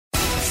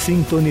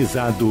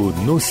Sintonizado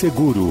no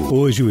Seguro.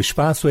 Hoje o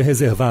espaço é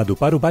reservado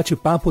para o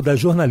bate-papo da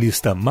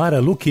jornalista Mara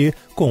Luquet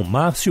com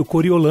Marcio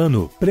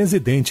Coriolano,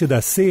 presidente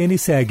da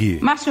CNseg.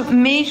 Márcio,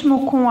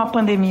 mesmo com a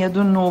pandemia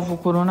do novo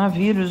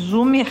coronavírus,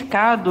 o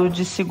mercado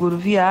de seguro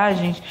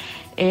viagens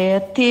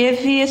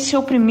teve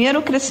seu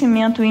primeiro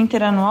crescimento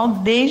interanual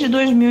desde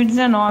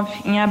 2019,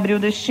 em abril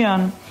deste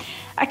ano.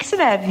 A que se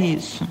deve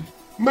isso?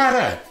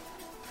 Mara,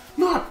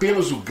 não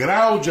apenas o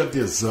grau de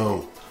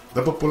adesão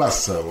da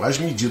população às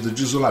medidas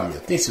de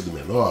isolamento tem sido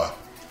menor,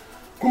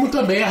 como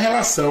também a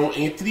relação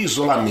entre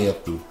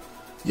isolamento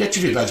e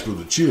atividade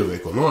produtiva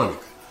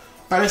econômica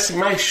parece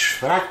mais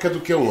fraca do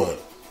que há um ano.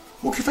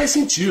 O que faz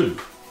sentido,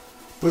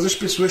 pois as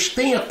pessoas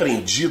têm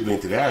aprendido,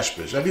 entre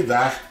aspas, a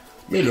lidar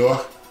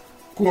melhor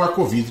com a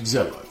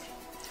Covid-19.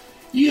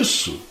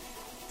 Isso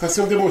está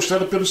sendo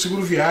demonstrado pelo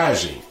Seguro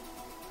Viagem,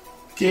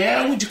 que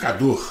é um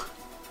indicador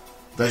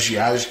das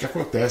viagens que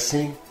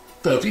acontecem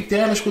tanto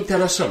internas quanto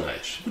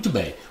internacionais. Muito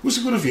bem, o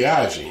Seguro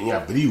Viagem, em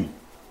abril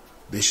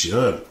deste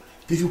ano,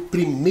 teve o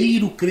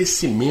primeiro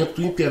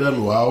crescimento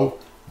interanual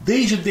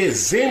desde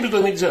dezembro de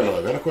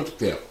 2019. Olha quanto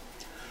tempo.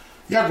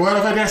 E agora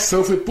a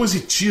variação foi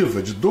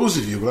positiva de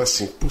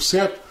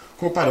 12,5%,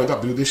 comparando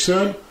abril deste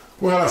ano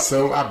com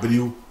relação a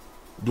abril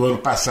do ano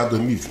passado,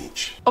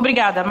 2020.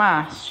 Obrigada,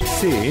 Márcio.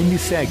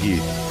 CNseg,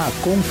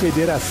 a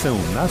Confederação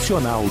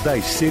Nacional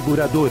das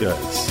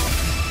Seguradoras.